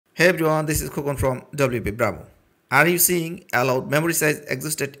Hey everyone, this is Kokon from WP Bravo. Are you seeing allowed memory size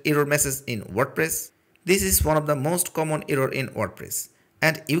existed error message in WordPress? This is one of the most common error in WordPress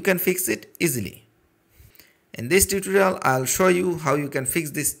and you can fix it easily. In this tutorial, I'll show you how you can fix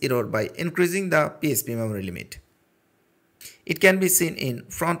this error by increasing the PHP memory limit. It can be seen in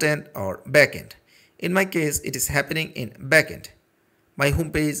frontend or backend. In my case, it is happening in backend. My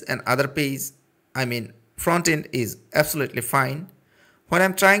homepage and other page, frontend is absolutely fine. When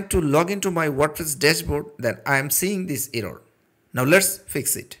I'm trying to log into my WordPress dashboard, then I am seeing this error. Now let's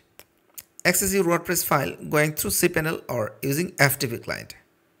fix it. Access your WordPress file going through cPanel or using FTP client.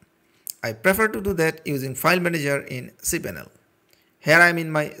 I prefer to do that using File Manager in cPanel. Here I am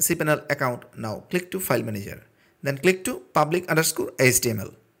in my cPanel account. Now click to File Manager. Then click to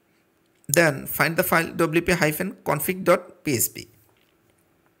public_HTML. Then find the file wp-config.php.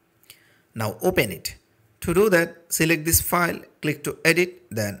 Now open it. To do that, select this file, click to edit,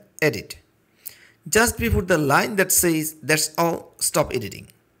 then edit. Just before the line that says that's all, stop editing.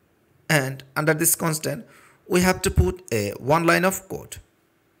 And under this constant, we have to put a one line of code.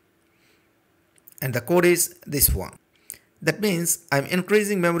 And the code is this one. That means I'm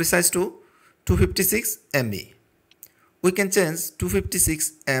increasing memory size to 256 MB. We can change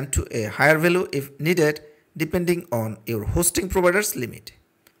 256 MB to a higher value if needed, depending on your hosting provider's limit.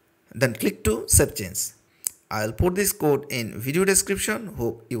 Then click to Save Change. I'll put this code in video description,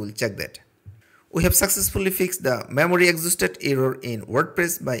 hope you will check that. We have successfully fixed the memory exhausted error in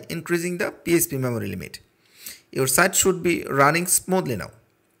WordPress by increasing the PHP memory limit. Your site should be running smoothly now.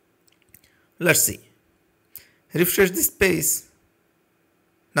 Let's see. Refresh this page.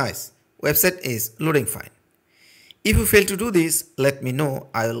 Nice. Website is loading fine. If you fail to do this, let me know.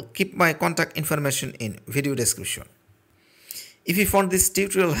 I will keep my contact information in video description. If you found this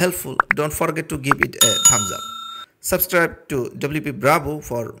tutorial helpful, don't forget to give it a thumbs up. Subscribe to WP Bravo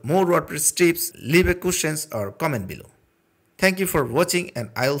for more WordPress tips. Leave a questions or comment below. Thank you for watching and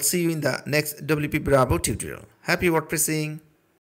I will see you in the next WP Bravo tutorial. Happy WordPressing!